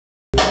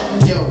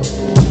Yo,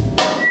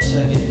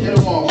 check it. Hit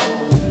them off.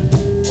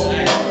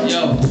 Alright,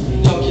 yo,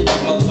 don't get this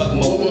motherfucking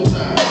one more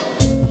time.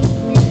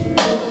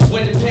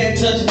 When the pen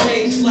touches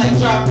page, it's like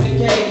dropping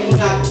the cake. When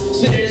I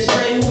spit it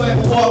straight,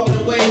 whoever walking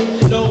away,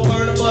 no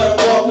burner but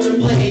I walk with a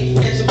blade.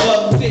 Catch a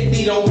buck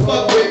 50, don't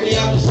fuck with me,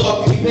 I'm just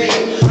talking you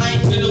paid. I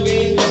ain't spit no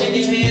games, but take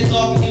your hands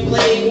off and get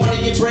played. Wanna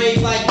get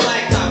brave like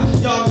blak top,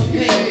 y'all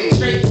get paid.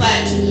 Straight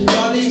flat,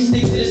 y'all niggas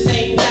stick to the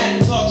same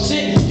pattern. Talk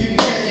shit, you can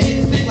catch a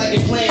hit stick like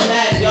you're playing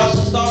Madden. Y'all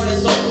should start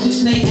as so you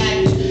stay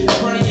active. In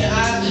front of your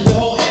eyes, the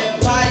whole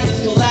empire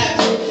is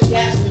collapsing.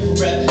 Gasping for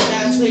breath,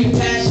 gotta stay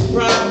passion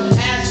prime,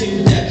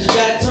 asking for death.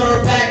 Gotta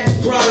turn back to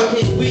grind,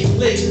 hit weak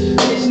licks.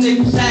 Bitch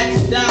niggas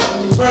sacks down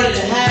in front of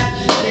the half.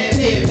 Can't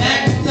pay it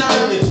back in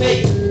time with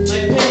fake.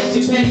 Like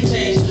pennies to penny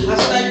change. I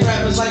snipe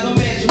rappers like my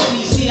man from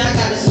DC. I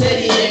got a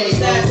steady aim,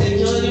 assassin,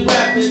 killing the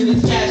rappers.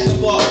 It's cash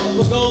involved.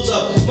 What goes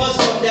up must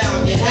come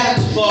down. You have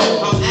to fall.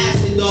 I'm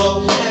acid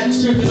dog. Have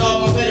you tripping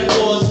off my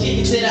metaphors? Kick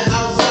it to the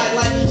outside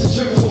like it's a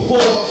tripping for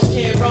force.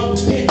 Can't roll,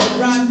 hit the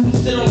rock, and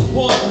sit on the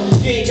board.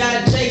 You ain't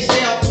got a chase,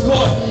 stay off the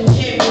court.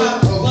 Can't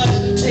pop the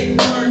clutch, take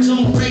the turn,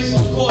 don't race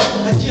on the court.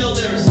 I kill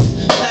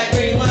lyricists, black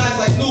green lines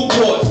like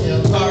Newport.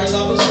 Cars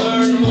I'm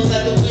concerned, almost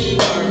at the weed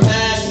burn,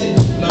 passing.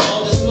 No,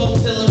 all the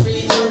smoke till it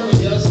reads from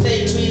your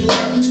state we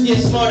learn.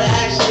 Get smarter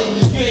actually,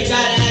 you ain't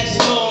got to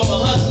actually know I'm a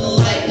hustler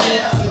like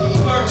that.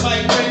 Bird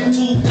might break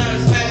food down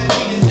and smash the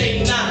niggas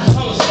say nah.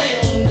 I'ma stay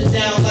holding it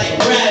down like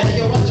gravity.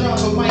 Yo, I drop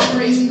a mic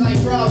crazy like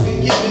Robin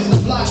Gibbons. The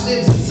block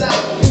lives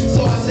inside.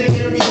 So I say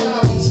every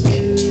time I'm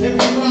spitting,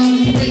 every rhyme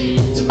is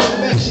written to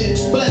perfection.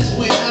 Blessed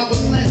when I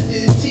was less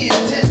than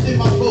 10, testing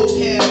my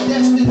vocab,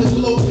 destined to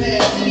blow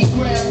past any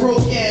grab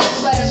broke ass,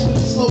 slash with a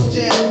slow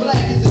jab.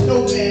 Black is a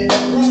nomad,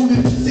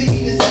 roaming from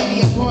city to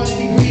city. I'm part of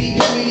the greedy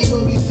committee,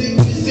 but we sing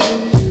to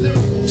sing.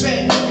 Lyrical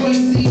fat, you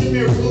ain't seen the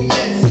miracle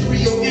yet.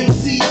 Serial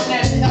MC,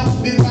 snatch the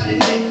alphabet by the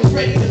neck,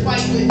 ready to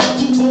fight with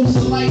two bolts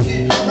of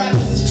lightning.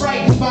 Rappers is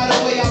frightened by the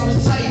way I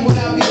recite what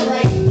I be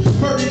writing.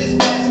 Murder this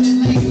bastard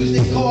language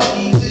they call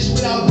English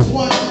without the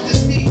one to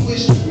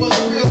distinguish what's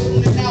real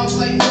from the house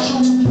like the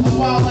truth. I'm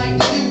wild like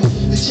the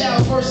youth, the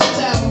child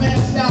versatile,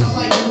 maxed out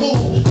like the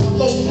wolf. I'm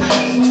low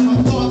flames like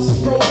my thoughts is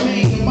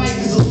propane. The mic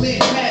is a lit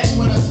match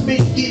when I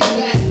spit, get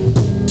back.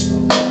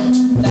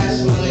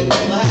 That's when I live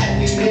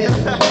black.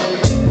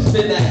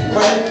 Spit that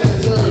right.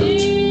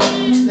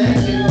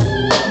 Thank you.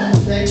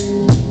 Thank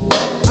you.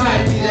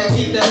 Alright, DJ,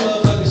 keep that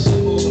motherfucking shit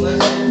moving. Let's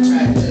get it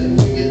cracked.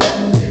 We get that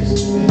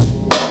fixed.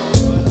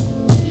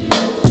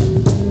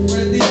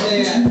 Where the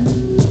DJ at?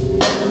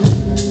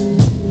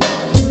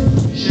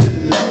 You should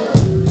have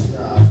done this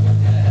job.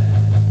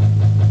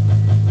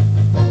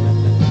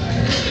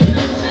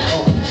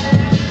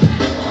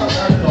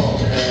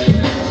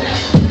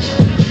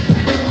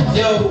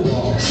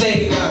 Yo,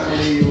 say it out.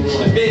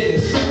 The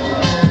business.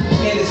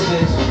 In this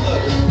bitch.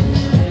 Look.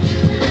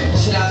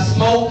 Should I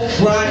smoke,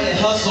 grind, and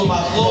hustle?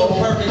 My flow, the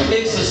perfect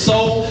mix of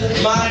soul,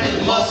 mind,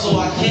 and muscle.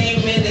 I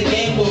came in the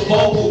game with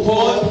vocal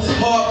cords,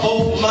 heart,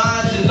 both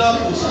minds, and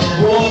knuckles.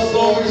 Raw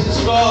stories and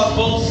scars,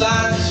 both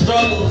sides of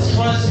struggle. It's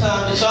crunch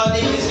time, but y'all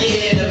niggas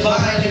getting the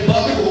vine and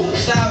buckle.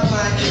 Stop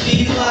finding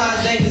these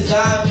lines, they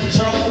designed for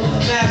trouble.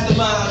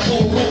 Mastermind,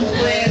 cool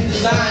plans,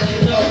 design,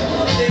 you know.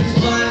 Niggas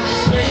blind and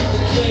straight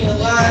between the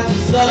lines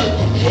and subtle.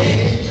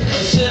 Yeah,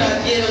 or should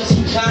I get them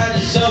some kind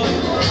of shovel?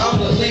 I'm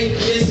the link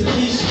missing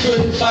piece you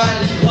couldn't find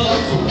in the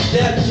puzzle.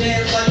 Death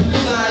jams like you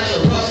signed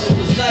a Russell.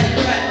 It's like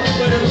rap,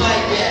 but I'm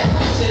like that.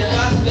 Shit, if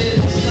I spit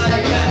it, it's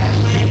like rap.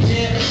 I ain't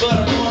jam, but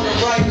I'm on the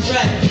right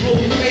track.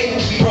 Moving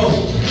fading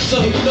roll,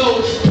 so you know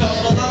it's a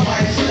couple. I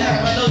might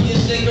snap. I know you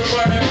think I'm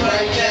running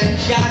right back.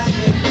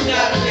 Gossiping,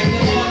 gotta make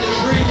them on the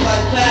breathe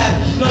like that.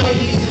 No,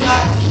 he's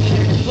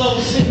oxygen. Flow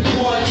sitting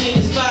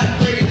quarantine, spot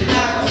breathing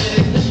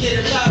oxygen. Let's get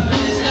it poppin'.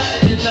 It's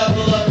nothing to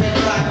double up and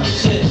rock and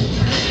shit.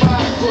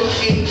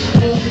 5'8",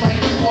 move like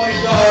a point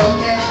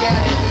guard. Gas got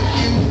it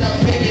confused, I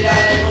figured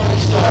out it on the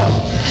start.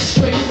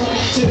 Straight from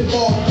the tip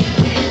off,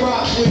 can't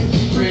rock with me.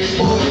 Pretty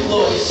boy,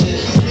 Floyd shit.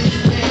 These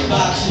niggas can't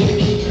Box with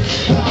me.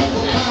 pound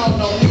for pound,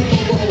 no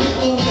numero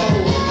uno.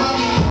 How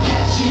many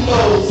cats you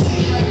know?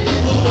 Sing like a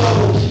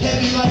Pluto,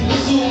 heavy like a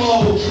sumo.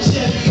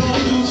 Chevy on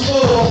dude's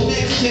photo,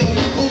 next tell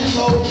you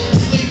Uso.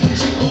 Sleep with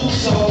your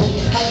boots on.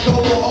 I go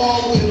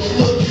all with